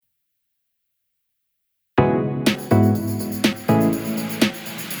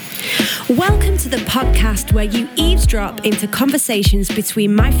Welcome to the podcast where you eavesdrop into conversations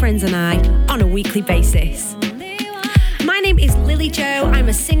between my friends and I on a weekly basis. My name is Lily Jo. I'm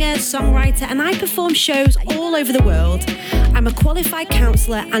a singer, songwriter, and I perform shows all over the world. I'm a qualified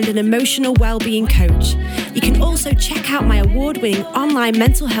counsellor and an emotional wellbeing coach. You can also check out my award-winning online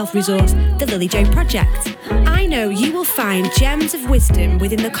mental health resource, The Lily Jo Project. I know you will find gems of wisdom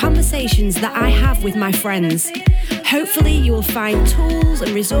within the conversations that I have with my friends. Hopefully you will find tools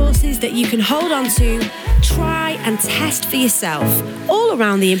and resources that you can hold on to, try and test for yourself, all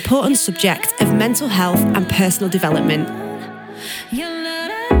around the important subject of mental health and personal development.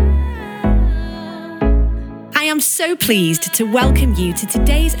 I am so pleased to welcome you to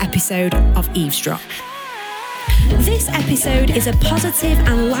today's episode of Eavesdrop. This episode is a positive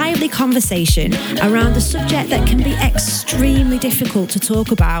and lively conversation around a subject that can be extremely difficult to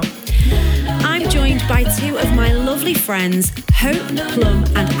talk about. I'm joined by two of my lovely friends, Hope Plum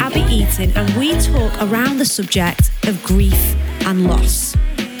and Abby Eaton, and we talk around the subject of grief and loss.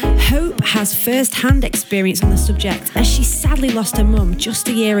 Hope has first-hand experience on the subject as she sadly lost her mum just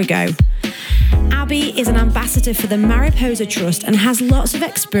a year ago. Abby is an ambassador for the Mariposa Trust and has lots of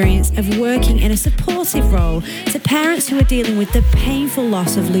experience of working in a supportive role to parents who are dealing with the painful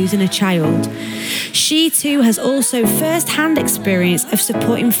loss of losing a child. She too has also first-hand experience of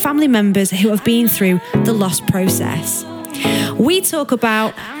supporting family members who have been through the loss process. We talk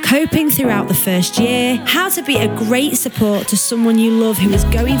about coping throughout the first year, how to be a great support to someone you love who is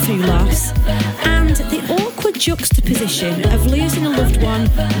going through loss, and the awkward juxtaposition of losing a loved one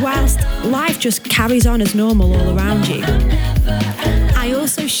whilst life just carries on as normal all around you. I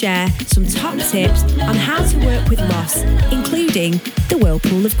also share some top tips on how to work with loss, including the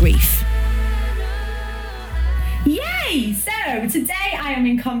whirlpool of grief. Yay! So today I am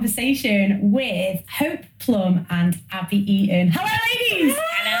in conversation with Hope Plum and Abby Eaton. Hello, ladies!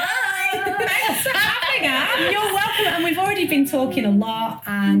 Hello! Thanks for having us. You're welcome. And we've already been talking a lot,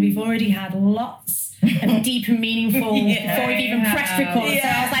 and we've already had lots of deep and meaningful before we've even pressed record. So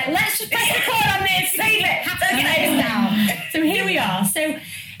I was like, let's just press record on this. Save it. Have to get this now. So here we are. So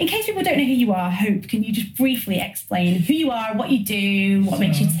in case people don't know who you are, Hope, can you just briefly explain who you are, what you do, what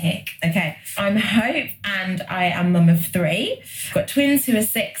makes you tick? Okay, I'm Hope and I am mum of 3. I've got twins who are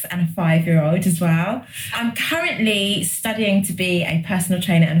 6 and a 5-year-old as well. I'm currently studying to be a personal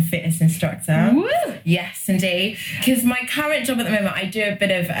trainer and a fitness instructor. Woo! Yes, indeed. Because my current job at the moment, I do a bit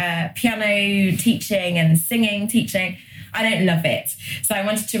of piano teaching and singing teaching. I don't love it. So I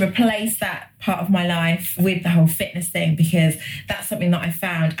wanted to replace that part of my life with the whole fitness thing, because that's something that I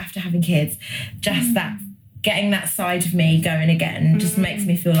found after having kids, just that getting that side of me going again just makes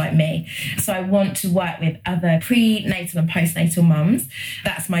me feel like me. So I want to work with other prenatal and postnatal mums.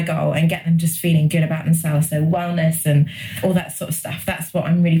 That's my goal, and get them just feeling good about themselves. So wellness and all that sort of stuff. That's what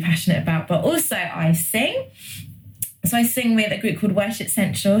I'm really passionate about. But also I sing. So I sing with a group called Worship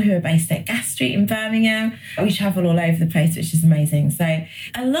Central, who are based at Gas Street in Birmingham. We travel all over the place, which is amazing. So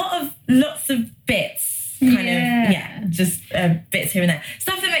lots of bits, just bits here and there.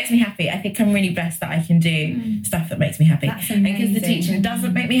 Stuff that makes me happy. I think I'm really blessed that I can do stuff that makes me happy. That's amazing. And because the teaching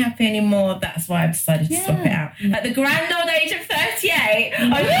doesn't make me happy anymore, that's why I've decided to swap it out. At the grand old age of 38,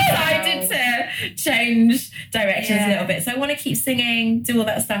 I've decided to change directions a little bit. So I want to keep singing, do all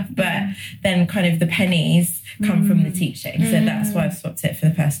that stuff, but then kind of the pennies come from the teaching. So that's why I've swapped it for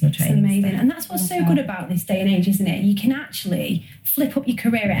the personal training. That's amazing. stuff. And that's what's so good about this day and age, isn't it? You can actually flip up your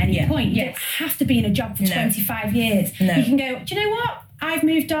career at any point. You don't have to be in a job for 25 years. No. You can go, do you know what? I've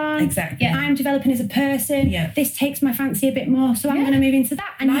moved on. Exactly. I'm developing as a person. Yeah. This takes my fancy a bit more, so I'm going to move into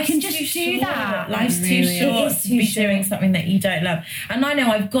that. And Life's you can just do that. Life's too short to be doing something that you don't love. And I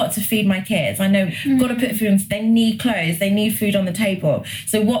know I've got to feed my kids. I know I've got to put food on. They need clothes. They need food on the table.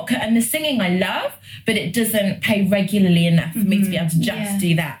 So and the singing I love, but it doesn't pay regularly enough for me to be able to just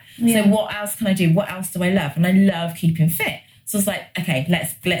do that. So what else can I do? What else do I love? And I love keeping fit. So it's like, okay,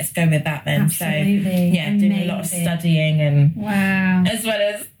 let's go with that then. Absolutely. So doing a lot of studying and as well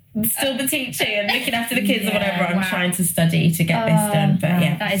as still the teaching and looking after the kids or whatever. I'm trying to study to get this done. But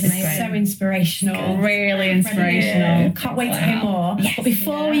that is so inspirational. Really inspirational. Can't wait to hear more. Yes. But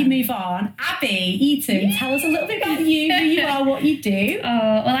before we move on, Abby Eaton, tell us a little bit about you, who you are, what you do.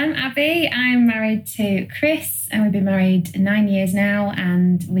 Well, I'm Abby. I'm married to Chris, and we've been married 9 years now,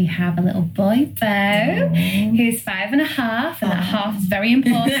 and we have a little boy, Beau, who's 5.5, and that half is very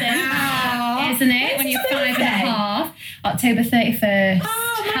important, isn't it? When you're 5.5, October 31st.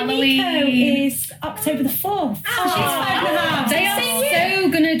 Halloween is October the 4th. She's 5.5. They are so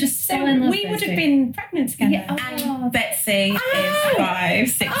gonna just fall in love. We would have been pregnant together. and Betsy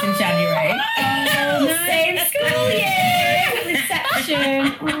is 6 in January. Same school year.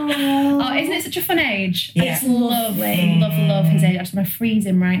 generation. Oh, isn't it such a fun age? Yeah. I just love his age. I just want to freeze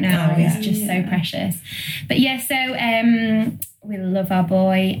him right now. Oh, yeah. He's just so precious. But yeah, so we love our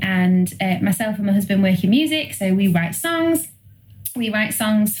boy, and myself and my husband work in music, so we write songs. We write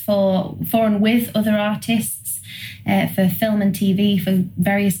songs for and with other artists, for film and TV, for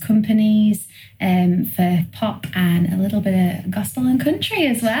various companies, for pop and a little bit of gospel and country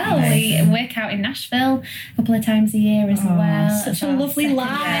as well. Nice. We work out in Nashville a couple of times a year as well. Such a lovely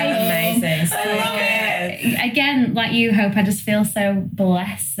life. Amazing. So good. Again, like you, Hope, I just feel so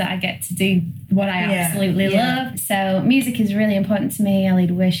blessed that I get to do what I absolutely love. So music is really important to me. I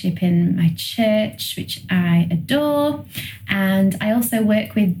lead worship in my church, which I adore. And I also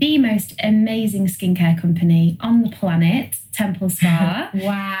work with the most amazing skincare company on the planet, Temple Spa.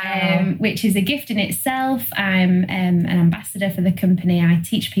 Wow. Which is a gift in itself. I'm an ambassador for the company. I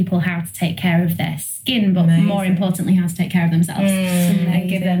teach people how to take care of their skin, but more importantly, how to take care of themselves. I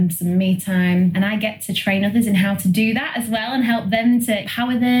give them some me time. And I get to train others in how to do that as well and help them to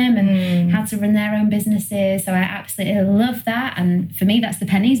empower them and how to run their own businesses. So I absolutely love that. And for me, that's the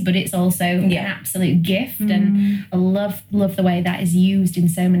pennies, but it's also an absolute gift. And I love the way that is used in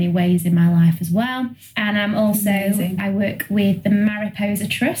so many ways in my life as well. And I'm also, I work with the Mariposa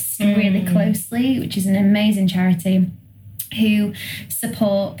Trust really closely, which is an amazing charity who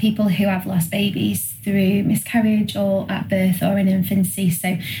support people who have lost babies through miscarriage or at birth or in infancy.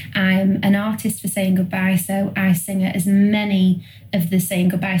 So I'm an artist for Saying Goodbye, so I sing at as many of the Saying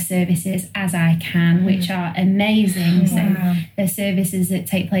Goodbye services as I can, which are amazing. So they're services that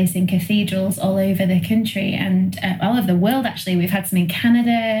take place in cathedrals all over the country and all over the world, actually. We've had some in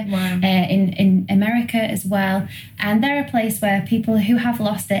Canada, in America as well. And they're a place where people who have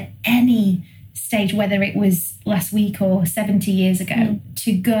lost at any stage, whether it was last week or 70 years ago,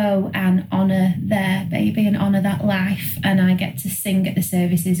 to go and honour their baby and honour that life. And I get to sing at the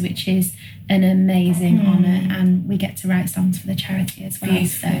services, which is an amazing honour, and we get to write songs for the charity as well.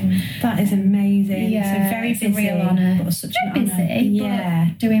 So that is amazing. Yeah, so very it's busy, a real honour. but such Very an honour. busy,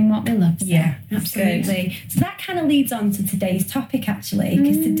 but doing what we love. So. Yeah, absolutely. So that kind of leads on to today's topic, actually,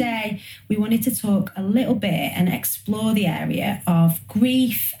 because today we wanted to talk a little bit and explore the area of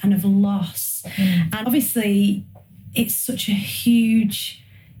grief and of loss. And obviously, it's such a huge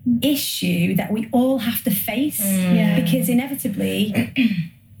issue that we all have to face because inevitably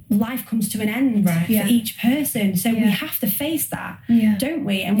life comes to an end for each person. So we have to face that, don't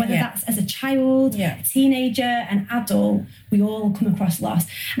we? And whether that's as a child, a teenager, an adult, we all come across loss.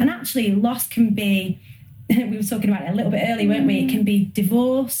 And actually, loss can be, we were talking about it a little bit earlier, weren't we? It can be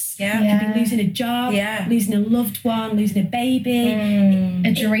divorce, it can be losing a job, losing a loved one, losing a baby,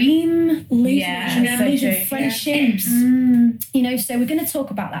 a dream, losing friendships. You know, so we're going to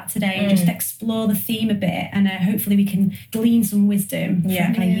talk about that today and just explore the theme a bit, and hopefully we can glean some wisdom from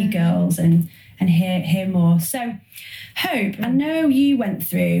kind of you girls and hear more. So, Hope, I know you went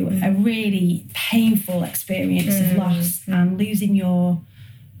through a really painful experience of loss and losing your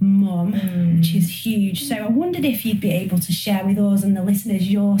mum, which is huge. So I wondered if you'd be able to share with us and the listeners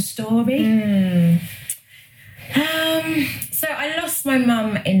your story. So I lost my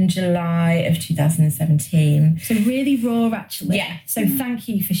mum in July of 2017. So really raw, actually. Yeah. So thank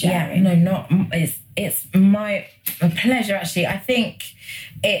you for sharing. Yeah, no, it's my pleasure, actually. I think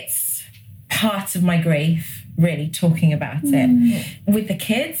it's part of my grief, really, talking about it. With the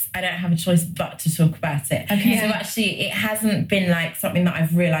kids, I don't have a choice but to talk about it. Okay. So actually, it hasn't been like something that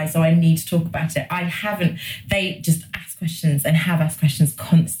I've realised, I need to talk about it. I haven't. They just ask questions and have asked questions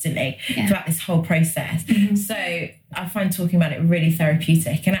constantly throughout this whole process. So I find talking about it really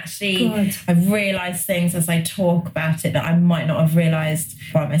therapeutic. And actually, I've realised things as I talk about it that I might not have realised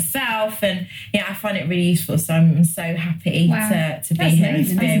by myself. And I find it really useful. So I'm so happy to be here and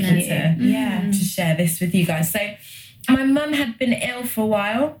to be able to share this with you guys. So my mum had been ill for a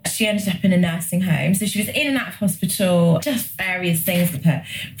while. She ended up in a nursing home. So she was in and out of hospital, just various things with her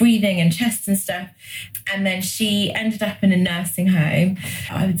breathing and chest and stuff. And then she ended up in a nursing home,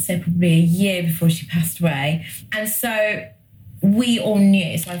 I would say probably a year before she passed away. And so we all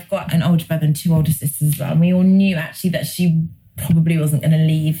knew, so I've got an older brother and two older sisters as well, and we all knew actually that she probably wasn't going to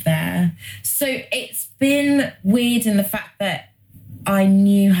leave there. So it's been weird in the fact that I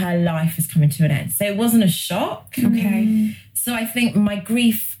knew her life was coming to an end. So it wasn't a shock. Okay. So I think my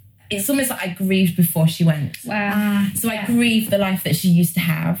grief, it's almost like I grieved before she went. Wow. So I grieved the life that she used to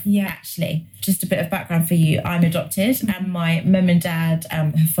have. Yeah. Actually, just a bit of background for you. I'm adopted and my mum and dad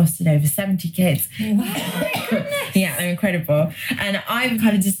have fostered over 70 kids. Wow. Yeah, they're incredible. And I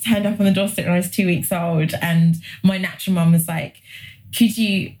kind of just turned up on the doorstep when I was 2 weeks old, and my natural mum was like, could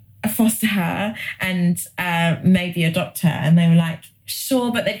you foster her and maybe adopt her? And they were like,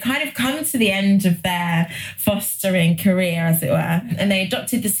 sure, but they'd kind of come to the end of their fostering career, as it were, and they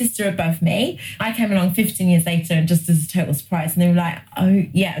adopted the sister above me. I came along 15 years later, and just as a total surprise, and they were like, oh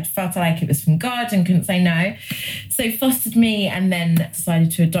yeah, I felt like it was from God and couldn't say no. So fostered me and then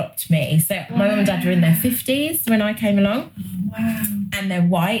decided to adopt me. So my mum and dad were in their 50s when I came along. Wow. And they're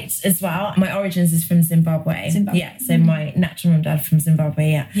white as well. My origins is from Zimbabwe. Yeah, so my natural mum and dad from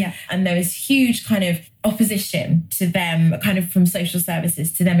Zimbabwe, Yeah. And there was huge kind of opposition to them, kind of from social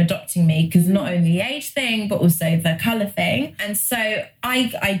services, to them adopting me, because not only the age thing, but also the colour thing. And so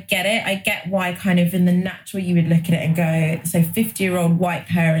I get it. I get why kind of in the natural you would look at it and go, so 50-year-old white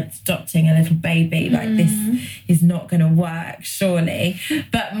parents adopting a little baby, like this is not going to work, surely.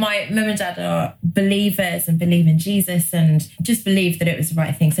 But my mum and dad are believers and believe in Jesus and just believed that it was the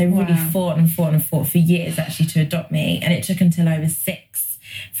right thing. So really fought for years actually to adopt me. And it took until I was 6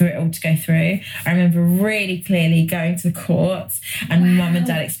 for it all to go through. I remember really clearly going to the courts and mum and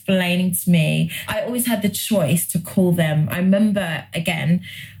dad explaining to me. I always had the choice to call them. I remember, again,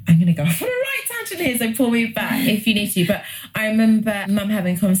 I'm going to go off on a right tangent here, so pull me back if you need to. But I remember mum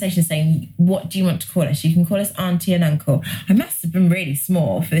having a conversation saying, what do you want to call us? You can call us auntie and uncle. I must have been really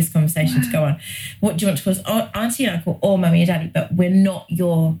small for this conversation to go on. What do you want to call us? Auntie and uncle or mummy and daddy, but we're not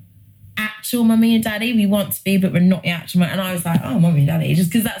your actual mummy and daddy. We want to be, but we're not your actual mummy. And I was like, oh, mummy and daddy, just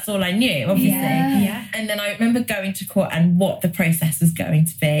because that's all I knew, obviously. Yeah. And then I remember going to court and what the process was going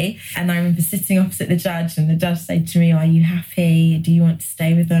to be. And I remember sitting opposite the judge, and the judge said to me, are you happy? Do you want to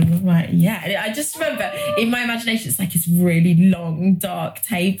stay with them? I'm like, yeah. And I just remember in my imagination, it's like this really long, dark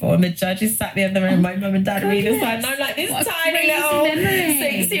table, and the judge is sat the other end, my mum and dad are either side, and I'm like this tiny little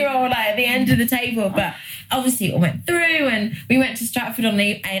 6-year-old like at the end of the table. But obviously it all went through, and we went to Stratford on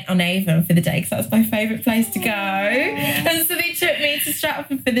Avon for the day, because that was my favourite place to go. And so they took me to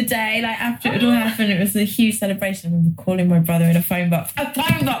Stratford for the day, like after it had all happened. It was a huge celebration. I remember calling my brother in a phone box,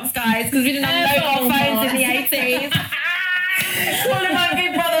 guys, because we didn't have mobile phones in the 80s. Calling my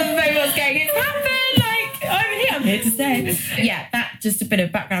big brother in the phone box going, it's happened, like I'm here to stay. Yeah, that just a bit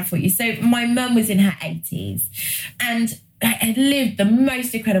of background for you. So my mum was in her 80s, and had lived the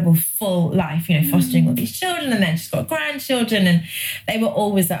most incredible full life, you know, fostering all these children, and then she's got grandchildren, and they were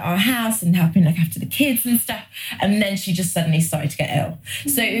always at our house and helping look after the kids and stuff. And then she just suddenly started to get ill.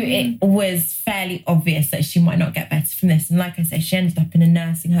 So it was fairly obvious that she might not get better from this. And like I say, she ended up in a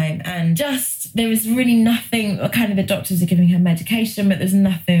nursing home, and just there was really nothing, kind of the doctors were giving her medication, but there's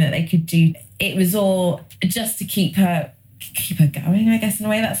nothing that they could do. It was all just to keep her going, I guess, in a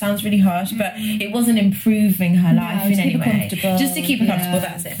way. That sounds really harsh, but it wasn't improving her life in any way. Just to keep her comfortable,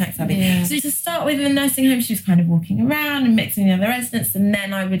 that's it. Thanks, Abby. Yeah. So to start with, in the nursing home, she was kind of walking around and mixing with the other residents, and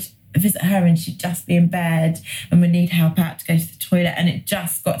then I would visit her and she'd just be in bed and would need help out to go to the toilet, and it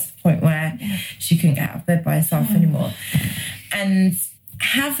just got to the point where she couldn't get out of bed by herself anymore. And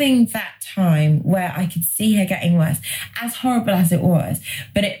having that time where I could see her getting worse, as horrible as it was,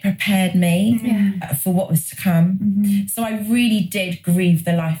 but it prepared me for what was to come. So I really did grieve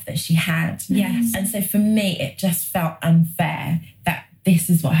the life that she had. Yes. And so for me, it just felt unfair that this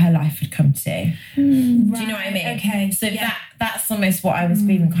is what her life had come to. Do you know what I mean? Okay. So that's almost what I was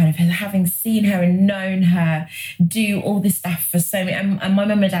feeling, kind of having seen her and known her do all this stuff for so many, and my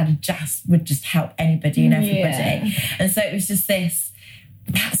mum and dad would just help anybody and everybody. And so it was just this,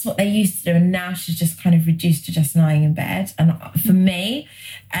 that's what they used to do, and now she's just kind of reduced to just lying in bed. And for me,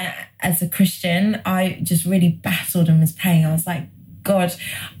 as a Christian, I just really battled and was praying. I was like, God,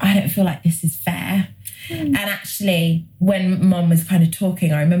 I don't feel like this is fair. And actually, when Mum was kind of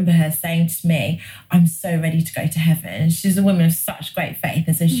talking, I remember her saying to me, I'm so ready to go to heaven. She's a woman of such great faith,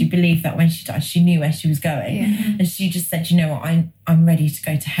 and so she believed that when she died, she knew where she was going. And she just said, you know what, I'm ready to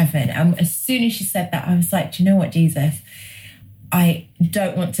go to heaven. And as soon as she said that, I was like, do you know what, Jesus, I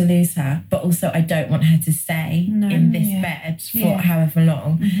don't want to lose her, but also I don't want her to stay in this bed for however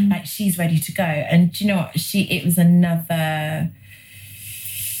long. Like, she's ready to go. And do you know what? It was another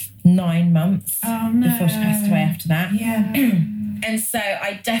 9 months before she passed away after that. And so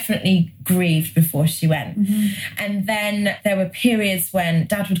I definitely grieved before she went. And then there were periods when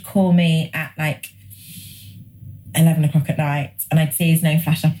Dad would call me at like 11 o'clock at night, and I'd see his name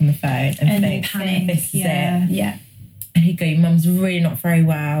flash up on the phone and think, panic. This is it. And he'd go, Mum's really not very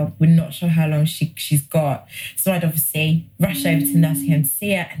well. We're not sure how long she's got. So I'd obviously rush over to the nursing home to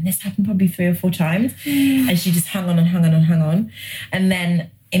see her. And this happened probably 3 or 4 times. And she just hung on and hung on and hung on. And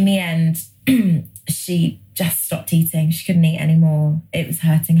then in the end, she just stopped eating. She couldn't eat anymore. It was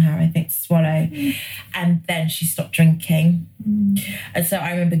hurting her, I think, to swallow. And then she stopped drinking. And so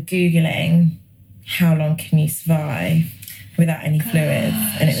I remember Googling, how long can you survive without any fluids,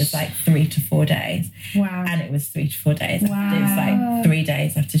 and it was like 3 to 4 days. Wow. And it was 3 to 4 days. Wow. It was like 3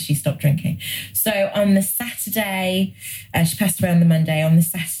 days after she stopped drinking. So on the Saturday, she passed away on the Monday. On the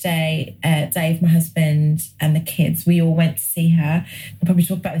Saturday, Dave, my husband, and the kids, we all went to see her. I'll probably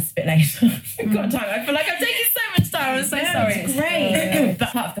talk about this a bit later. I've got time. I feel like I'm taking so much time. I'm so sorry. It's great. But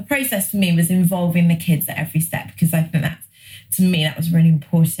part of the process for me was involving the kids at every step, because I think that's, to me, that was really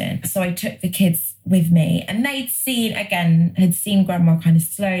important. So I took the kids with me, and had seen grandma kind of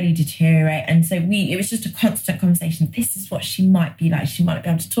slowly deteriorate. And so it was just a constant conversation. This is what she might be like. She might be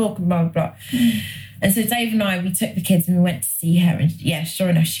able to talk and blah, blah, blah. And so Dave and I, we took the kids and we went to see her. And yeah, sure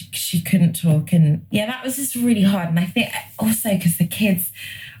enough, she couldn't talk. And yeah, that was just really hard. And I think also because the kids,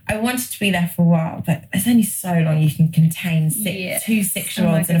 I wanted to be there for a while, but there's only so long you can contain 2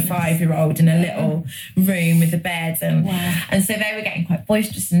 6-year-olds and a 5-year-old in a little room with the beds. And so they were getting quite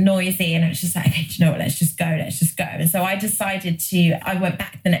boisterous and noisy, and it was just like, okay, do you know what, let's just go. And so I decided I went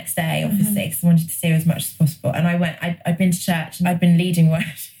back the next day, obviously, because I wanted to see her as much as possible. And I'd been to church and I'd been leading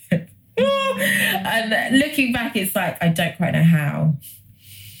worship. And looking back, it's like, I don't quite know how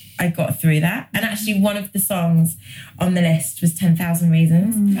I got through that. And actually one of the songs on the list was 10,000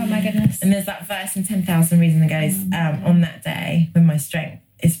 Reasons. Oh my goodness. And there's that verse in 10,000 Reasons that goes, on that day when my strength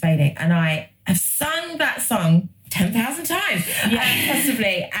is fading. And I have sung that song 10,000 times,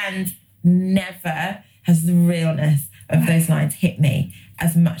 possibly, and never has the realness of those lines hit me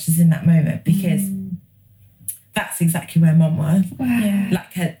as much as in that moment, because that's exactly where Mum was.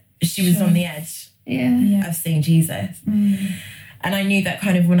 Like she was on the edge of seeing Jesus. And I knew that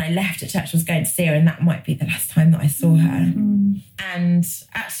kind of when I left at church, I was going to see her, and that might be the last time that I saw her. And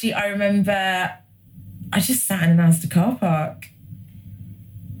actually, I remember I just sat in an Asda car park.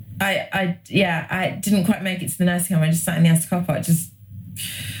 I didn't quite make it to the nursing home. I just sat in the Asda car park.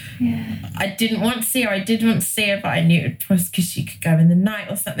 I didn't want to see her. I did want to see her, but I knew it was because she could go in the night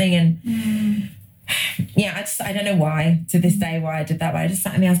or something. And I don't know why, to this day, why I did that. But I just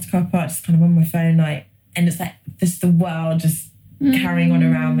sat in the Asda car park, just kind of on my phone, and it's like the world just carrying on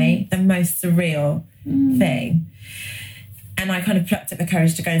around me, the most surreal thing. And I kind of plucked up the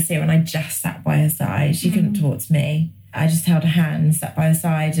courage to go and see her, and I just sat by her side. She couldn't talk to me. I just held her hand, sat by her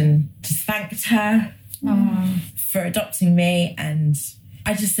side, and just thanked her for adopting me. And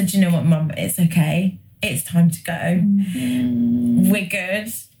I just said, you know what, Mum, it's okay. It's time to go. We're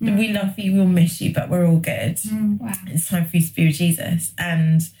good. We love you. We'll miss you, but we're all good. It's time for you to be with Jesus.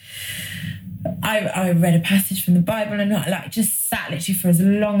 And I read a passage from the Bible, and I just sat literally for as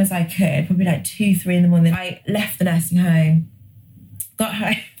long as I could, probably 2, 3 in the morning. I left the nursing home, got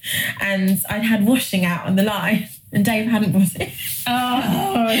home, and I'd had washing out on the line, and Dave hadn't washed it.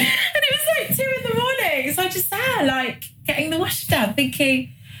 And it was 2 in the morning. So I just sat getting the washing down,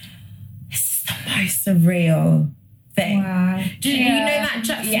 thinking, this is the most surreal thing. Do you know that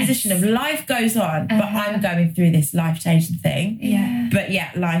juxtaposition of life goes on, but I'm going through this life-changing thing. But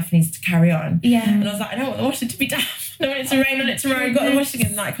life needs to carry on. And I was like, I don't want the washing to be down. I don't want it to rain on it tomorrow. Got the washing,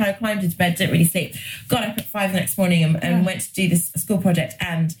 and kind of climbed into bed, didn't really sleep. Got up at 5 the next morning and went to do this school project.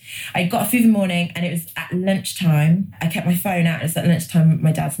 And I got through the morning, and it was at lunchtime. I kept my phone out. It was at lunchtime.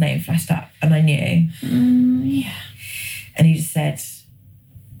 My dad's name flashed up, and I knew. And he just said,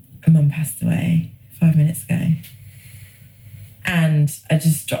 Mum passed away 5 minutes ago. And I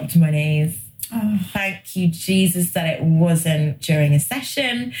just dropped to my knees. Thank you, Jesus, that it wasn't during a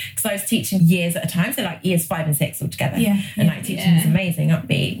session, because I was teaching years at a time, so years 5 and 6 all together. And teaching these amazing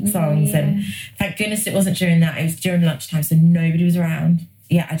upbeat songs. And thank goodness it wasn't during that. It was during lunchtime, so nobody was around.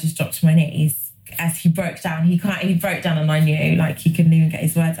 I just dropped to my knees as he broke down. He broke down, and I knew he couldn't even get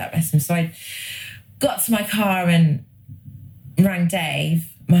his words out, bless him. So I got to my car and rang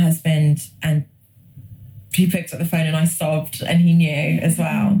Dave, my husband, and he picked up the phone, and I sobbed, and he knew as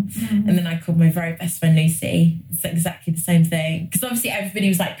well. And then I called my very best friend Lucy. It's exactly the same thing, because obviously everybody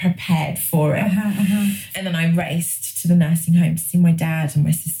was prepared for it. And then I raced to the nursing home to see my dad, and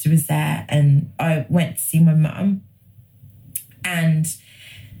my sister was there, and I went to see my mum. And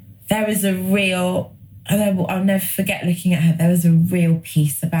there was a real, I'll never forget looking at her, there was a real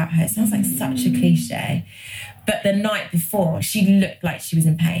peace about her. It sounds like such a cliche. But the night before, she looked like she was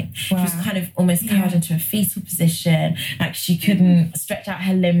in pain. She was kind of almost curled into a fetal position. She couldn't stretch out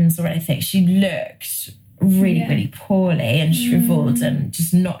her limbs or anything. She looked really, really poorly and shriveled and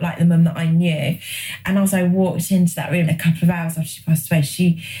just not like the mum that I knew. And as I walked into that room a couple of hours after she passed away,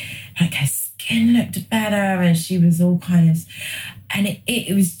 her skin looked better, and she was all kind of... And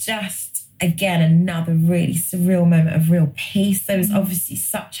it was just... Again, another really surreal moment of real peace. There was obviously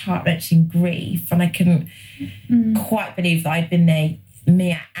such heart-wrenching grief, and I couldn't quite believe that I'd been there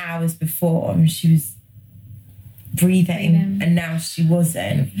mere hours before, and she was breathing. And now she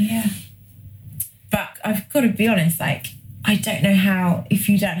wasn't. Yeah. But I've got to be honest, like, I don't know how, if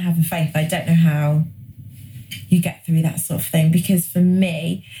you don't have a faith, I don't know how you get through that sort of thing. Because for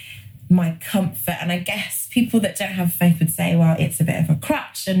me, my comfort, and I guess people that don't have faith would say, well, it's a bit of a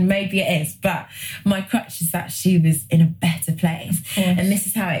crutch, and maybe it is, but my crutch is that she was in a better place. And this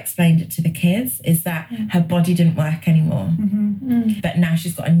is how I explained it to the kids, is that her body didn't work anymore. But now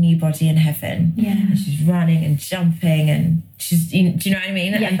she's got a new body in heaven. And she's running and jumping, and she's, do you know what I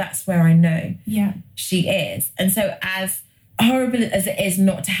mean? And that's where I know she is. And so as horrible as it is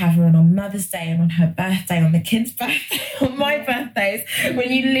not to have her on Mother's Day and on her birthday, on the kids' birthday, on my birthdays,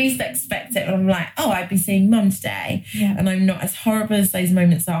 when you least expect it, and I'm like, oh, I'd be seeing Mum today. And I'm not, as horrible as those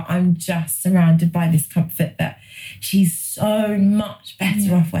moments are, I'm just surrounded by this comfort that she's so much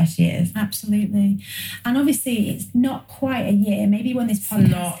better off where she is. Absolutely. And obviously it's not quite a year. Maybe when this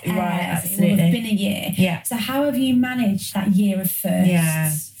podcast airs, it will have been a year. So how have you managed that year of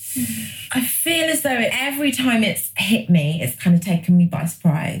firsts? I feel as though every time it's hit me, it's kind of taken me by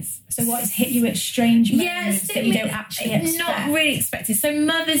surprise. So what has hit you at strange moments that you don't actually expect? Not really expected. So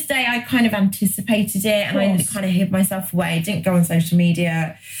Mother's Day, I kind of anticipated it, and I kind of hid myself away. Didn't go on social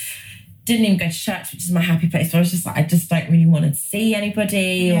media. Didn't even go to church, which is my happy place. So I was just like, I just don't really want to see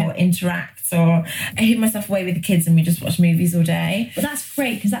anybody or interact. Or I hid myself away with the kids and we just watched movies all day. But that's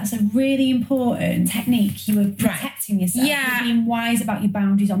great, because that's a really important technique. You were protecting yourself. You're being wise about your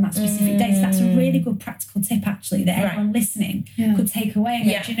boundaries on that specific day. So that's a really good practical tip, actually, that everyone listening could take away and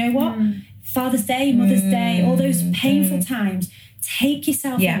go, do you know what? Father's Day, Mother's Day, all those painful times, take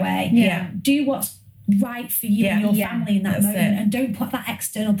yourself away. Do what's right for you and your family in that moment, and don't put that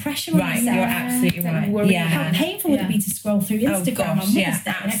external pressure on yourself. You're absolutely right. How painful would it be to scroll through Instagram on Mother's Day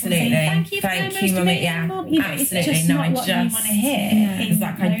absolutely. and everyone saying, thank you, Mummy. It's just not what you want to hear. It's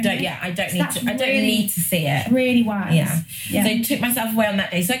like, I don't need to see it. Really wise. So I took myself away on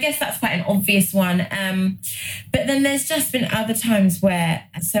that day. So I guess that's quite an obvious one. But then there's just been other times where,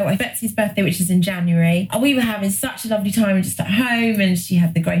 so Betsy's birthday, which is in January, we were having such a lovely time just at home, and she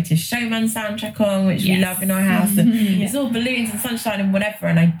had the Greatest Showman soundtrack on, which we love in our house, and it's all balloons and sunshine and whatever,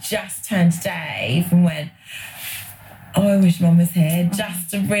 and I just turned to Dave and went, oh, I wish Mum was here.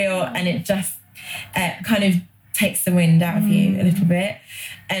 Just a real, and it just kind of takes the wind out of you a little bit.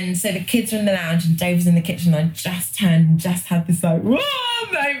 And so the kids were in the lounge and Dave was in the kitchen, and I just turned and just had this like, whoa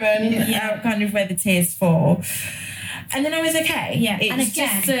moment, kind of where the tears fall. And then I was okay. It's and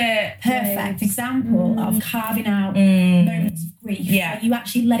again, just a perfect example of carving out moments of grief. You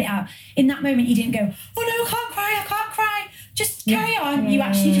actually let it out. In that moment, you didn't go, oh no, I can't cry. Just carry on. You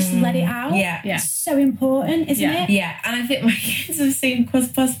actually just let it out. It's so important, isn't it? And I think my kids have seen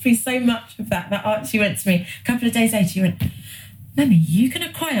possibly so much of that Archie went to me a couple of days later, he went, Mummy, you're going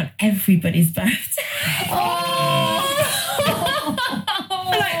to cry on everybody's birthday. I'm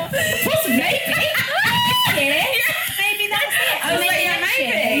like, possibly.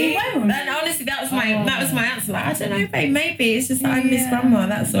 And honestly, that was my answer. Like, I don't know, babe. Maybe it's just that I miss Grandma.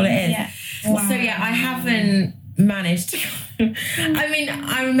 That's all it is. So I haven't managed to. I mean,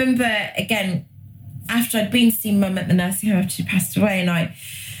 I remember again after I'd been to see Mum at the nursing home after she passed away, and I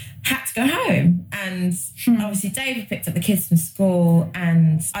had to go home. And obviously, David picked up the kids from school,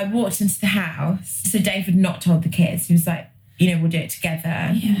 and I walked into the house. So Dave had not told the kids. He was like, we'll do it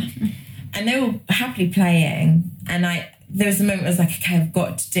together. And they were happily playing, and there was a moment where I was like, okay, I've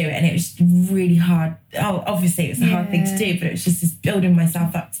got to do it. And it was really hard. Oh, obviously it was a hard thing to do, but it was just this building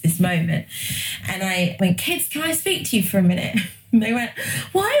myself up to this moment. And I went, kids, can I speak to you for a minute? And they went,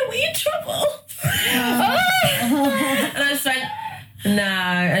 why are we in trouble? And I just went, no.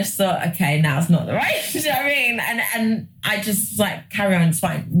 I just thought, okay, now's not the right. Do you know what I mean? And I just like, carry on, it's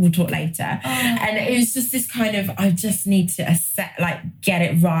fine, we'll talk later. And it was just this kind of, I just need to get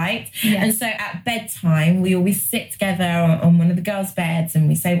it right. And so at bedtime, we always sit together on one of the girls' beds, and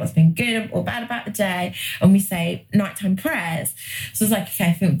we say what's been good or bad about the day, and we say nighttime prayers. So it's like, okay,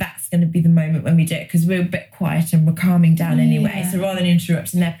 I think that's going to be the moment when we do it, because we're a bit quiet and we're calming down anyway. So rather than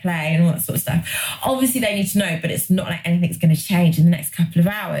interrupting their play and all that sort of stuff, obviously they need to know, but it's not like anything's going to change in the next couple of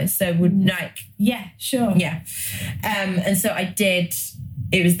hours. So we're like, and so I did.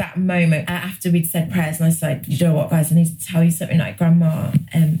 It was that moment after we'd said prayers, and I was like, you know what, guys, I need to tell you something. Like, Grandma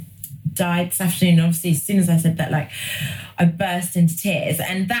died this afternoon. And obviously, as soon as I said that, like, I burst into tears,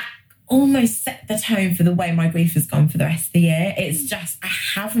 and that almost set the tone for the way my grief has gone for the rest of the year. It's just, I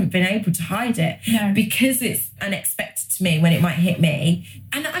haven't been able to hide it because it's unexpected to me when it might hit me.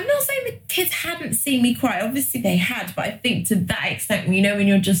 And I'm not saying the kids hadn't seen me cry. Obviously, they had, but I think to that extent, when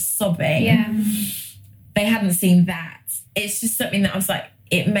you're just sobbing, they hadn't seen that. It's just something that I was like,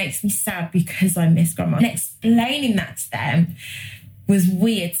 it makes me sad because I miss grandma. And explaining that to them was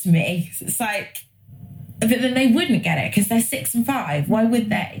weird to me. So it's like, but then they wouldn't get it because they're 6 and 5. Why would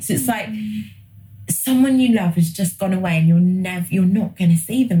they? So it's like someone you love has just gone away and you're not going to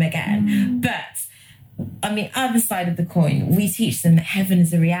see them again. But on the other side of the coin, we teach them that heaven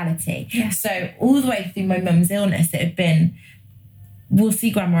is a reality. Yeah. So all the way through my mum's illness, it had been, we'll see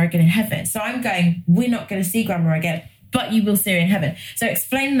grandma again in heaven. So I'm going, we're not going to see grandma again, but you will see her in heaven. So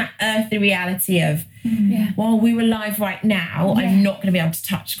explain that earthly reality of, while we're alive right now, I'm not going to be able to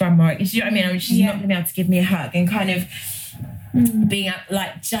touch grandma. Do you know what I mean? She's not going to be able to give me a hug. And kind of being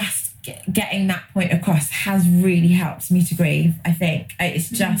like, just getting that point across has really helped me to grieve, I think. It's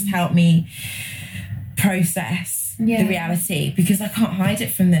just helped me process the reality, because I can't hide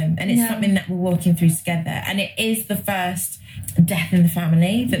it from them. And it's something that we're walking through together. And it is the first death in the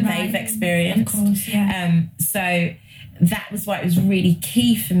family that they've experienced. Of course, So that was why it was really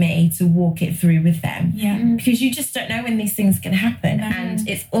key for me to walk it through with them. Because you just don't know when these things can happen. And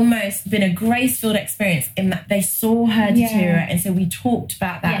it's almost been a grace-filled experience in that they saw her deteriorate. And so we talked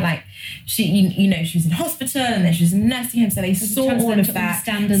about that. Like, she, you know, she was in hospital and then she was in a nursing home. So they saw all of that.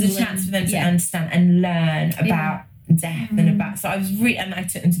 There's a chance for them to understand and learn about death and about. So I was and I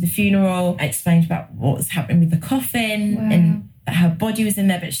took them to the funeral. I explained about what was happening with the coffin and that her body was in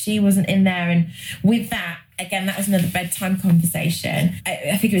there, but she wasn't in there. And with that, again, that was another bedtime conversation.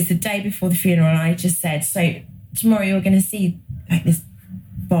 I think it was the day before the funeral, and I just said, so tomorrow you're going to see like this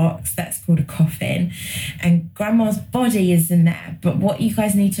box that's called a coffin, and grandma's body is in there, but what you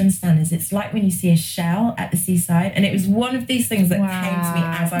guys need to understand is it's like when you see a shell at the seaside. And it was one of these things that came to me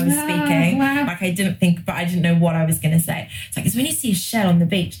as I was speaking. Like, I didn't think, but I didn't know what I was going to say. It's like, it's when you see a shell on the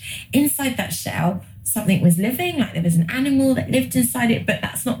beach, inside that shell something was living, like there was an animal that lived inside it, but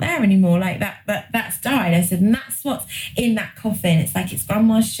that's not there anymore, like that's died. I said, and that's what's in that coffin. It's like, it's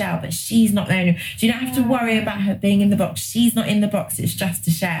grandma's shell, but she's not there anymore. So you don't have to worry about her being in the box. She's not in the box, it's just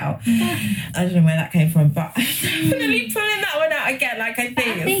a shell. I don't know where that came from, but I'm definitely pulling that one out again. Like, I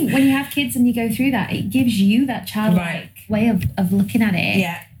think when you have kids and you go through that, it gives you that childlike way of looking at it.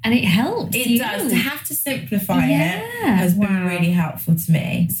 And it helps. It does. To have to simplify it has been really helpful to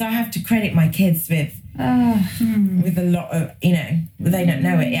me. So I have to credit my kids with a lot of, you know, they don't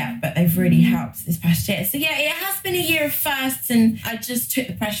know it yet, but they've really helped this past year. So yeah, it has been a year of firsts, and I just took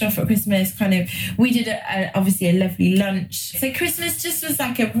the pressure off at Christmas. Kind of, we did obviously a lovely lunch. So Christmas just was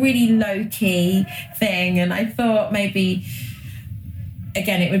like a really low-key thing, and I thought maybe,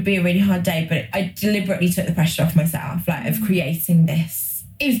 again, it would be a really hard day, but I deliberately took the pressure off myself, like, of creating this.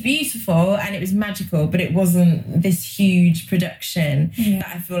 It was beautiful and it was magical, but it wasn't this huge production that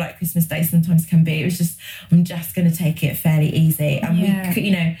I feel like Christmas Day sometimes can be. It was just, I'm just going to take it fairly easy. And we,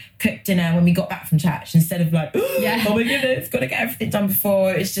 you know, cooked dinner when we got back from church instead of like, oh my goodness, got to get everything done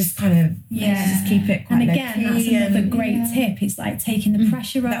before. It's just kind of, just keep it quite And again, that's another great tip. It's like taking the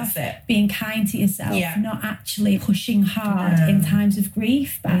pressure off, being kind to yourself, not actually pushing hard in times of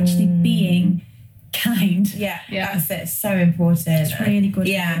grief, but actually being kind. That's it. It's so important. It's really good.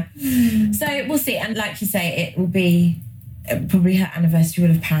 So we'll see. And like you say, it will be probably her anniversary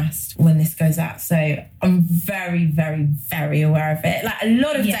will have passed when this goes out. So I'm very, very, very aware of it. Like, a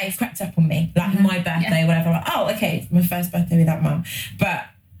lot of days crept up on me. Like my birthday, whatever. Like, oh, okay, it's my first birthday without mum. But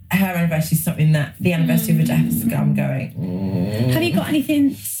her anniversary is something that the anniversary of her death is, I'm going. Have you got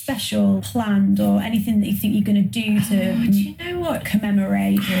anything special planned, or anything that you think you're going to do to do you know what?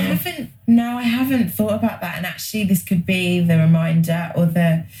 commemorate? I haven't thought about that. And actually, this could be the reminder or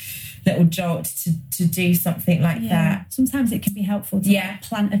the little jolt to do something like that. Sometimes it can be helpful to like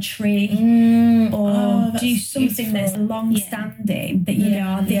plant a tree or do something that's long-standing that you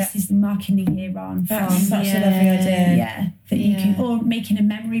know, this is marking the year on. That's such a lovely idea. That you can, or making a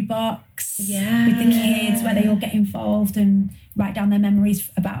memory box with the kids where they all get involved and write down their memories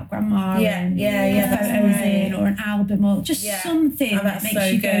about grandma and photos in, or an album, or just something that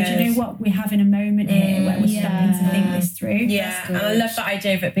makes you go, do you know what, we're having a moment here where we're stopping to think this through. And I love that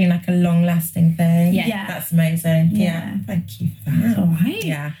idea of it being like a long-lasting thing. That's amazing. Thank you for that. All right.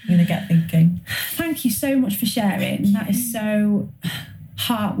 I'm gonna get thinking. Thank you so much for sharing. That is so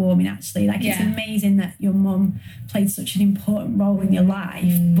heartwarming, actually. Like, it's amazing that your mum played such an important role in your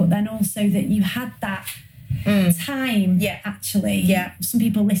life, but then also that you had that time, actually. Some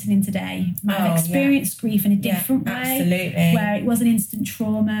people listening today might have experienced grief in a different way, where it was an instant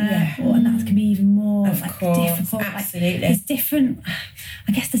trauma, and that can be even more difficult. Absolutely. There's different,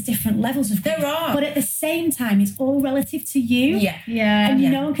 I guess there's different levels of grief. There are. But at the same time, it's all relative to you. And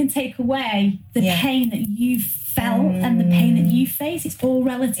no one can take away the pain that you've felt and the pain that you face. It's all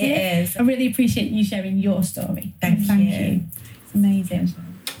relative. It is. I really appreciate you sharing your story. Thank you. Amazing.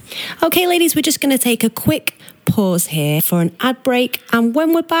 Okay, ladies, we're just going to take a quick pause here for an ad break. And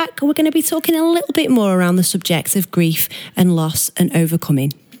when we're back, we're going to be talking a little bit more around the subjects of grief and loss and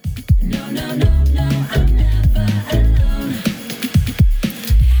overcoming. I'm never alone.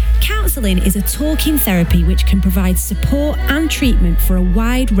 Counselling is a talking therapy which can provide support and treatment for a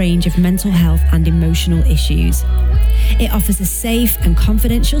wide range of mental health and emotional issues. It offers a safe and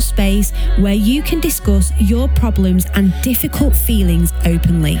confidential space where you can discuss your problems and difficult feelings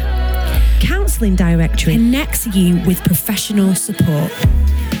openly. Counselling Directory connects you with professional support.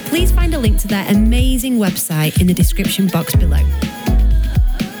 Please find a link to their amazing website in the description box below.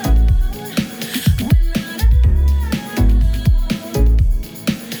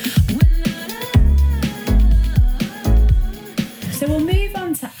 So we'll move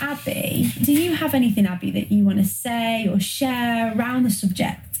on to Abby. Do you have anything, Abby, that you want to say or share around the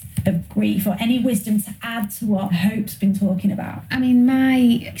subject of grief, or any wisdom to add to what Hope's been talking about? I mean,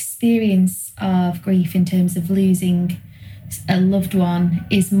 my experience of grief in terms of losing a loved one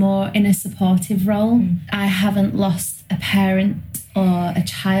is more in a supportive role. I haven't lost a parent or a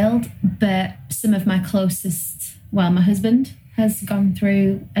child, but some of my closest, well, my husband has gone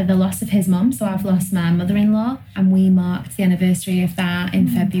through the loss of his mum. So I've lost my mother-in-law, and we marked the anniversary of that in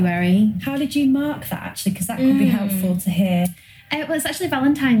February. How did you mark that, actually? Because that could be helpful to hear. It was actually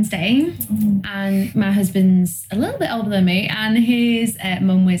Valentine's Day, and my husband's a little bit older than me, and his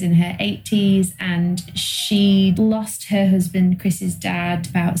mum was in her 80s, and she lost her husband, Chris's dad,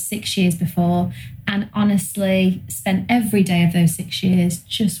 about 6 years before, and honestly spent every day of those 6 years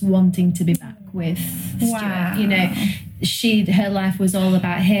just wanting to be back with Stuart. You know, her life was all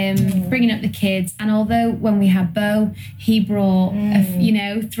about him, bringing up the kids, and although when we had Beau, he brought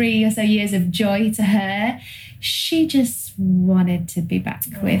 3 or so years of joy to her, she just wanted to be back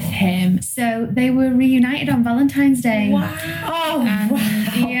with him. So they were reunited on Valentine's Day. Wow.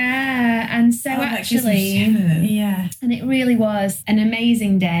 Yeah. And so actually, and it really was an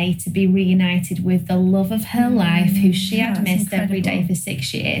amazing day to be reunited with the love of her life, who she had missed every day for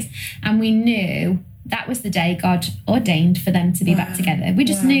 6 years. And we knew that was the day God ordained for them to be back together. We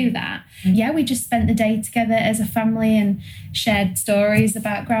just knew that. Yeah, we just spent the day together as a family and shared stories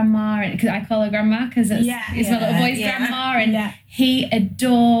about Grandma. And I call her Grandma because it's my little boy's Grandma. And he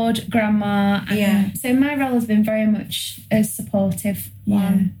adored Grandma. And so my role has been very much a supportive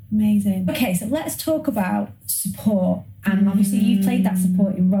one. Amazing. Okay, so let's talk about support. And obviously you've played that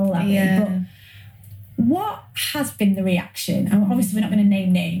supporting role, Abby. But what has been the reaction? And obviously we're not going to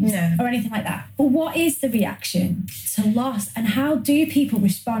name names or anything like that, but what is the reaction to loss, and how do people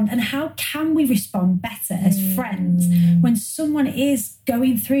respond, and how can we respond better as friends when someone is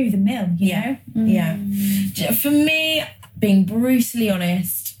going through the mill, you know? For me, being brutally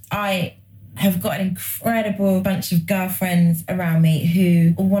honest, I have got an incredible bunch of girlfriends around me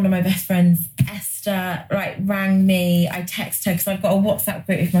who, one of my best friends, Esther, rang me. I texted her because I've got a WhatsApp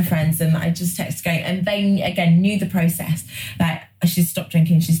group with my friends, and I just texted going, and they, again, knew the process. Like, she's stopped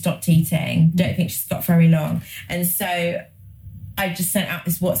drinking, she's stopped eating, don't think she's got very long. And so I just sent out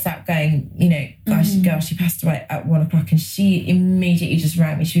this WhatsApp going, girl, she passed away at 1 o'clock, and she immediately just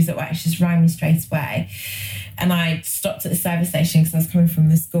rang me. She was at work, she just rang me straight away. And I stopped at the service station because I was coming from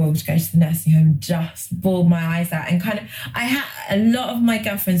the school to go to the nursing home, just bawled my eyes out. And I had a lot of my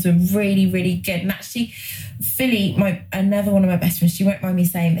girlfriends were really, really good. And actually, Philly, another one of my best friends, she won't mind me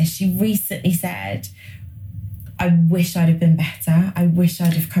saying this, she recently said, I wish I'd have been better. I wish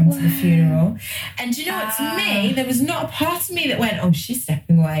I'd have come to the funeral. And do you know what? To me, there was not a part of me that went, oh, she's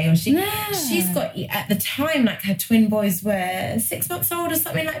stepping away. Or she's got, at the time, like her twin boys were 6 months old or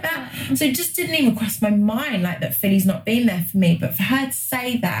something like that. So it just didn't even cross my mind, like, that Philly's not been there for me. But for her to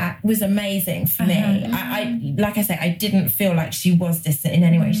say that was amazing for me. I like I say, I didn't feel like she was distant in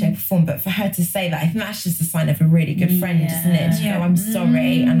any way, shape or form. But for her to say that, I think that's just a sign of a really good friend, isn't it? To go, I'm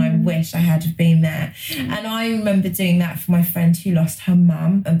sorry, and I wish I had have been there. And I remember doing that for my friend who lost her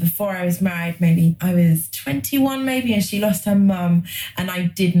mum. And before I was married, maybe I was 21 maybe, and she lost her mum, and I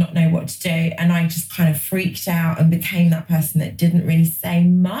did not know what to do. And I just kind of freaked out and became that person that didn't really say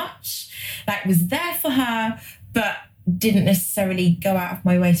much. Like, was there for her, but didn't necessarily go out of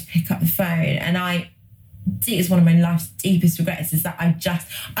my way to pick up the phone. And it is one of my life's deepest regrets, is that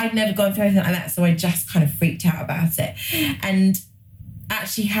I'd never gone through anything like that. So I just kind of freaked out about it. And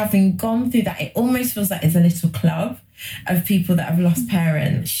actually, having gone through that, it almost feels like it's a little club of people that have lost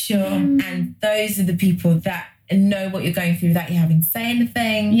parents. Sure. And those are the people that know what you're going through without you having to say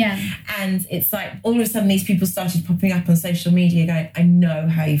anything. Yeah. And it's like all of a sudden these people started popping up on social media going, I know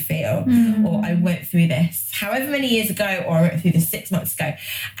how you feel, or I went through this however many years ago, or I went through this 6 months ago.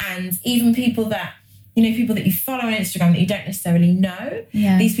 And even people that you know, people that you follow on Instagram that you don't necessarily know.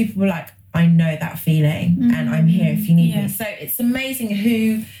 Yeah. These people were like, I know that feeling and I'm here if you need Yeah. me. So it's amazing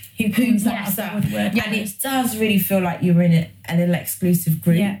who comes out pops of the up. woodwork. And it does really feel like you're in a little exclusive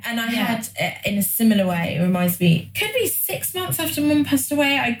group. Yeah. And I had, in a similar way, it reminds me, could be 6 months after Mum passed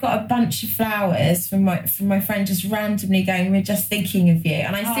away, I got a bunch of flowers from my friend just randomly going, we're just thinking of you.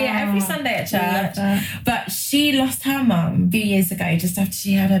 And I see it every Sunday at church. But she lost her mum a few years ago, just after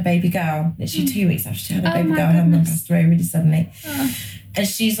she had her baby girl. Literally 2 weeks after she had her baby girl, her mum passed away really suddenly. And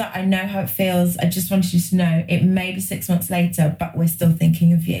she's like, I know how it feels. I just wanted you to know it may be 6 months later, but we're still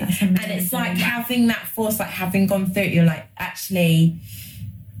thinking of you. And it's like having that force, like having gone through it, you're like, actually,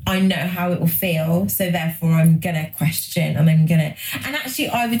 I know how it will feel. So therefore I'm going to question and and actually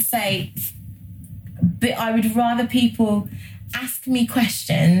I would say, but I would rather people ask me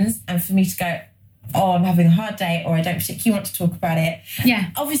questions and for me to go, oh, I'm having a hard day, or I don't particularly want to talk about it. Yeah.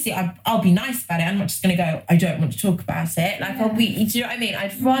 Obviously, I'll be nice about it. I'm not just going to go, I don't want to talk about it. Like, I'll be, do you know what I mean?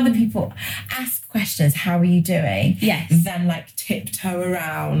 I'd rather people ask questions, how are you doing? Yes. Than like tiptoe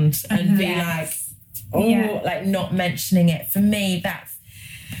around and be like, oh, like not mentioning it. For me, that's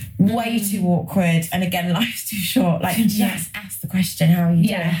way too awkward. And again, life's too short. Like, just ask the question, how are you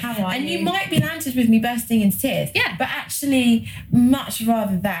doing? How are and you? you might be landed with me bursting into tears. Yeah. But actually, much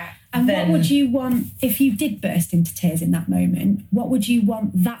rather that. And what would you want, if you did burst into tears in that moment, what would you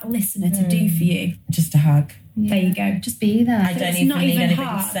want that listener to do for you? Just a hug. There you go. Just be there. I don't it's even not need even anybody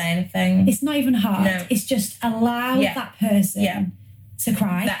hard. to say anything. It's not even hard. No. It's just allow that person to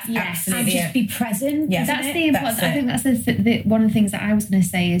cry. That's and absolutely just be present. Yeah. isn't That's it? the important. That's I think that's the one of the things that I was going to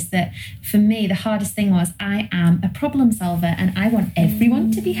say is that for me the hardest thing was I am a problem solver and I want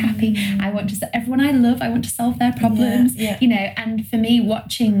everyone to be happy. I want to everyone I love. I want to solve their problems. You know, and for me,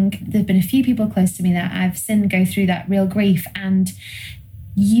 watching, there've been a few people close to me that I've seen go through that real grief, and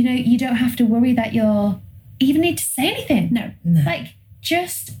you know, you don't have to worry that you're even need to say anything. No. Like,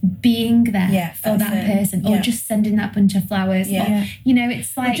 just being there for that person, or just sending that bunch of flowers, or, you know,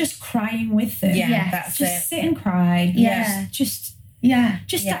 it's like, or just crying with them. That's just sit and cry. Just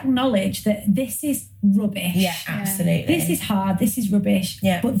acknowledge that this is rubbish. Yeah, absolutely. This is hard. This is rubbish.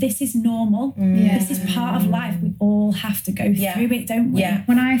 Yeah. But this is normal. This is part of life. We all have to go through it, don't we? Yeah.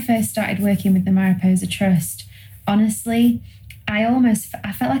 When I first started working with the Mariposa Trust, honestly, I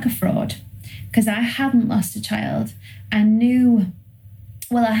felt like a fraud because I hadn't lost a child. I knew,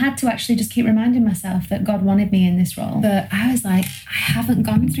 well, I had to actually just keep reminding myself that God wanted me in this role. But I was like, I haven't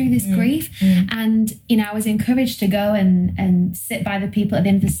gone through this grief. And, you know, I was encouraged to go and sit by the people at the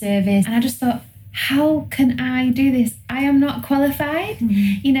end of the service. And I just thought, how can I do this? I am not qualified,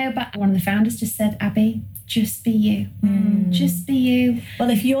 you know, but one of the founders just said, Abby, just be you. Just be you. Well,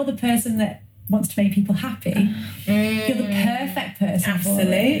 if you're the person that wants to make people happy, you're the perfect person for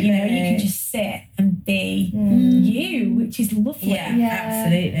it. You know, you can just sit and be you, which is lovely.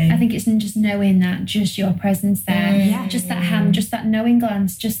 Absolutely. I think it's just knowing that, just your presence there, just that hand, just that knowing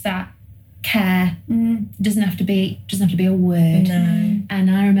glance, just that care. Doesn't have to be a word. No. And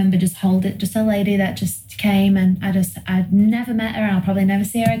I remember just a lady that just came, and I'd never met her, and I'll probably never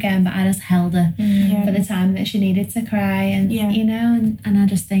see her again, but I just held her for the time that she needed to cry, and you know, and I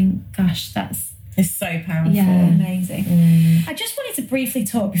just think, gosh, it's so powerful. Amazing. I just wanted to briefly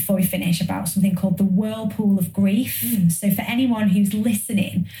talk before we finish about something called the whirlpool of grief. So for anyone who's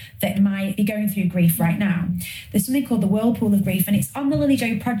listening that might be going through grief right now, there's something called the whirlpool of grief, and it's on the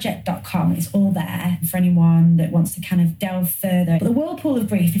lilyjoproject.com. It's all there for anyone that wants to kind of delve further. But the whirlpool of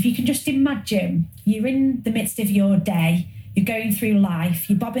grief, if you can just imagine you're in the midst of your day, you're going through life,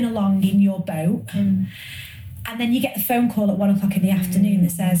 you're bobbing along in your boat, and then you get the phone call at 1 o'clock in the afternoon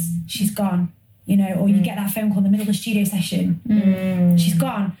that says she's gone. You know, or you get that phone call in the middle of the studio session. She's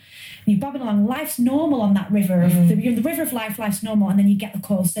gone. And you're bobbing along. Life's normal on that river. You're in the river of life, life's normal. And then you get the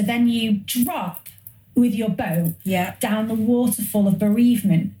call. So then you drop with your boat down the waterfall of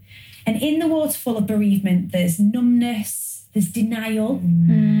bereavement. And in the waterfall of bereavement, there's numbness, there's denial,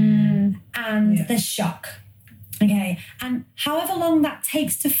 and there's shock. Okay. And however long that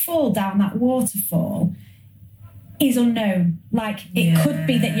takes to fall down that waterfall is unknown. Like, it could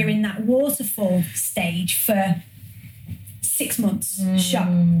be that you're in that waterfall stage for 6 months, shock,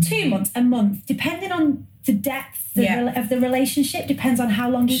 2 months, a month, depending on the depth of the relationship, depends on how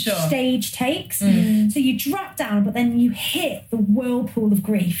long each stage takes. So you drop down, but then you hit the whirlpool of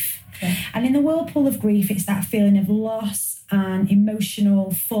grief. And in the whirlpool of grief, it's that feeling of loss and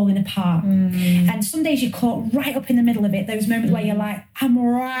emotional falling apart. And some days you're caught right up in the middle of it, those moments where you're like, I'm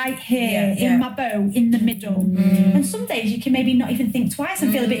right here in my boat, in the middle. And some days you can maybe not even think twice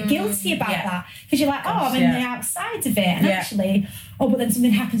and feel a bit guilty about that, because you're like, I'm in the outside of it. And actually, but then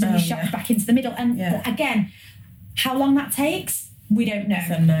something happens and you're shocked back into the middle. And again, how long that takes, we don't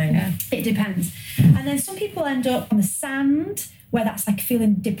know. It depends. And then some people end up on the sand, where that's like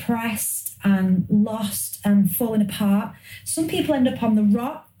feeling depressed and lost and falling apart. Some people end up on the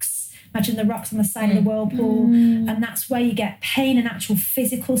rocks. Imagine the rocks on the side of the whirlpool. And that's where you get pain and actual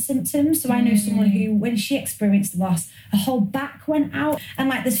physical symptoms. So I know someone who, when she experienced loss, her whole back went out. And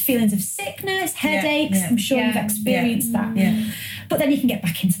like there's feelings of sickness, headaches. I'm sure you've experienced that. But then you can get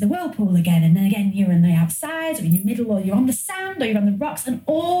back into the whirlpool again. And then again, you're on the outside or in the middle, or you're on the sand or you're on the rocks. And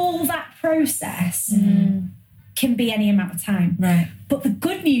all that process can be any amount of time. But the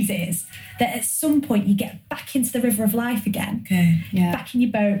good news is that at some point you get back into the river of life again. Back in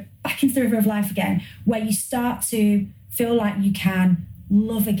your boat, back into the river of life again, where you start to feel like you can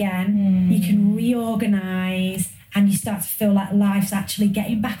love again, you can reorganise, and you start to feel like life's actually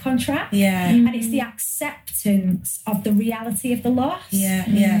getting back on track. And it's the acceptance of the reality of the loss.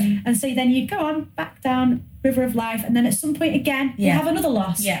 And so then you go on back down river of life, and then at some point again you have another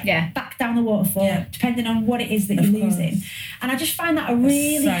loss, back down the waterfall, depending on what it is that you're losing. And I just find that a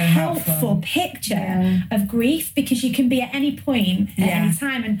really helpful picture of grief, because you can be at any point at any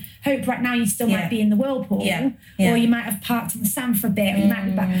time. And hope right now you still might be in the whirlpool, or you might have parked on the sand for a bit, or you might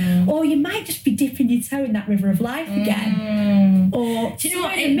be back, or you might just be dipping your toe in that river of life again, or do you know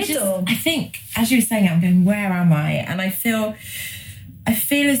what, in the middle. I think as you were saying it, I'm going, where am I? And I feel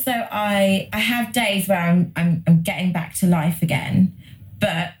as though I have days where I'm getting back to life again,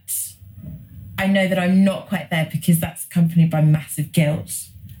 but I know that I'm not quite there, because that's accompanied by massive guilt.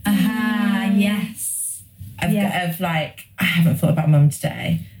 Yes. Of like, I haven't thought about mum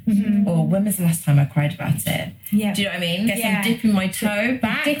today. Or when was the last time I cried about it? Do you know what I mean? Guess I'm dipping my toe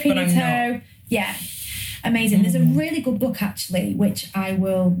back, dipping but your I'm toe. Not. Amazing. There's a really good book actually, which I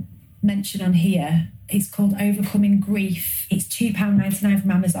will mention on here. It's called Overcoming Grief. It's £2.99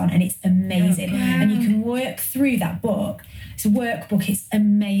 from Amazon, and it's amazing. And you can work through that book. It's a workbook. It's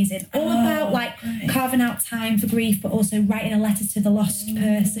amazing. All about like carving out time for grief, but also writing a letter to the lost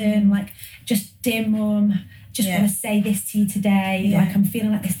person. Like, just dear mum, just want to say this to you today. Like, I'm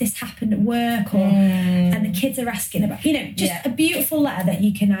feeling like this happened at work, or and the kids are asking about, just a beautiful letter that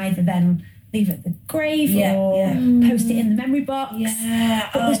you can either then leave at the grave or post it in the memory box.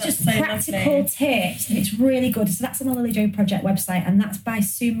 But there's just practical tips, and it's really good. So that's on the Lily Jo Project website, and that's by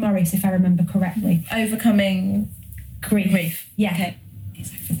Sue Morris, if I remember correctly. Overcoming Grief.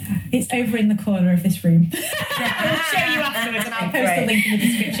 It's over there. It's over in the corner of this room. I'll show you afterwards, and I'll post a link in the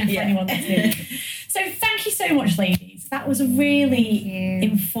description for anyone that's doing. So thank you so much, ladies. That was a really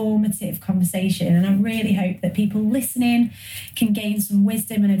informative conversation, and I really hope that people listening can gain some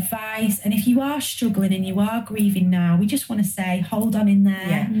wisdom and advice. And if you are struggling and you are grieving now, we just want to say, hold on in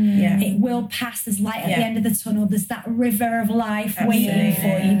there. It will pass. There's light at the end of the tunnel. There's that river of life waiting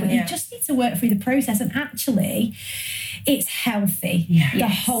for you, but you just need to work through the process. And actually, it's healthy. The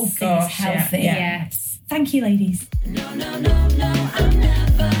whole thing is healthy. Thank you, ladies. No, I'm never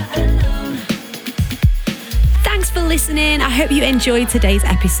alone. Thanks for listening. I hope you enjoyed today's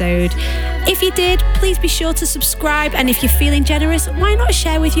episode. If you did, please be sure to subscribe, and if you're feeling generous, why not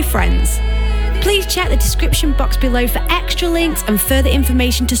share with your friends? Please check the description box below for extra links and further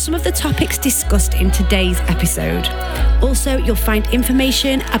information to some of the topics discussed in today's episode. Also, you'll find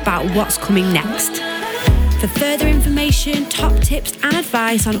information about what's coming next. For further information, top tips and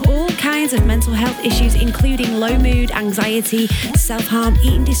advice on all kinds of mental health issues, including low mood, anxiety, self-harm,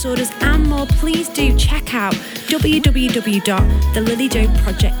 eating disorders and more, please do check out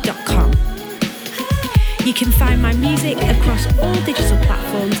www.thelilyjoproject.com. You can find my music across all digital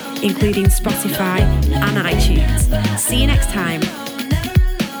platforms, including Spotify and iTunes. See you next time.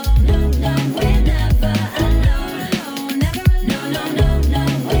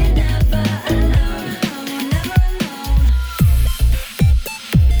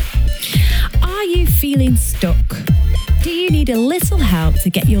 Feeling stuck? Do you need a little help to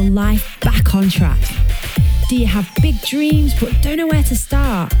get your life back on track? Do you have big dreams but don't know where to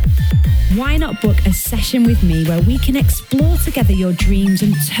start? Why not book a session with me where we can explore together your dreams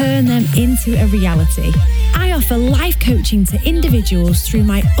and turn them into a reality? I offer life coaching to individuals through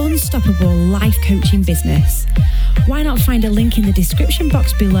my Unstoppable life coaching business. Why not find a link in the description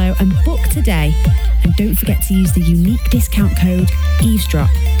box below and book today? And don't forget to use the unique discount code EAVESDROP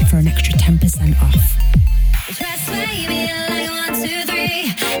for an extra 10% off. Just play me like 1, 2,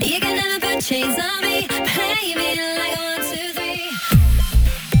 3. You can never put chains on me. Play me like 1, 2, 3.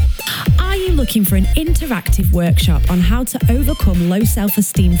 looking for an interactive workshop on how to overcome low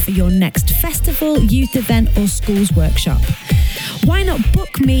self-esteem for your next festival, youth event or schools workshop, why not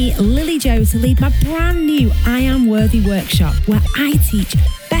book me, Lily Joe, to lead my brand new I Am Worthy workshop where I teach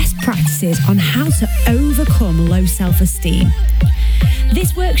best practices on how to overcome low self-esteem.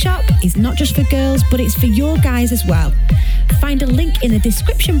 This workshop is not just for girls, but it's for your guys as well. Find a link in the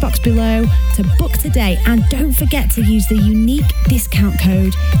description box below to book today, and don't forget to use the unique discount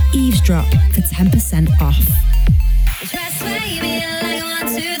code EAVESDROP for 10% off. Just baby, like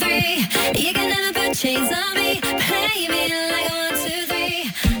 1, 2, 3. You can never put chains on me.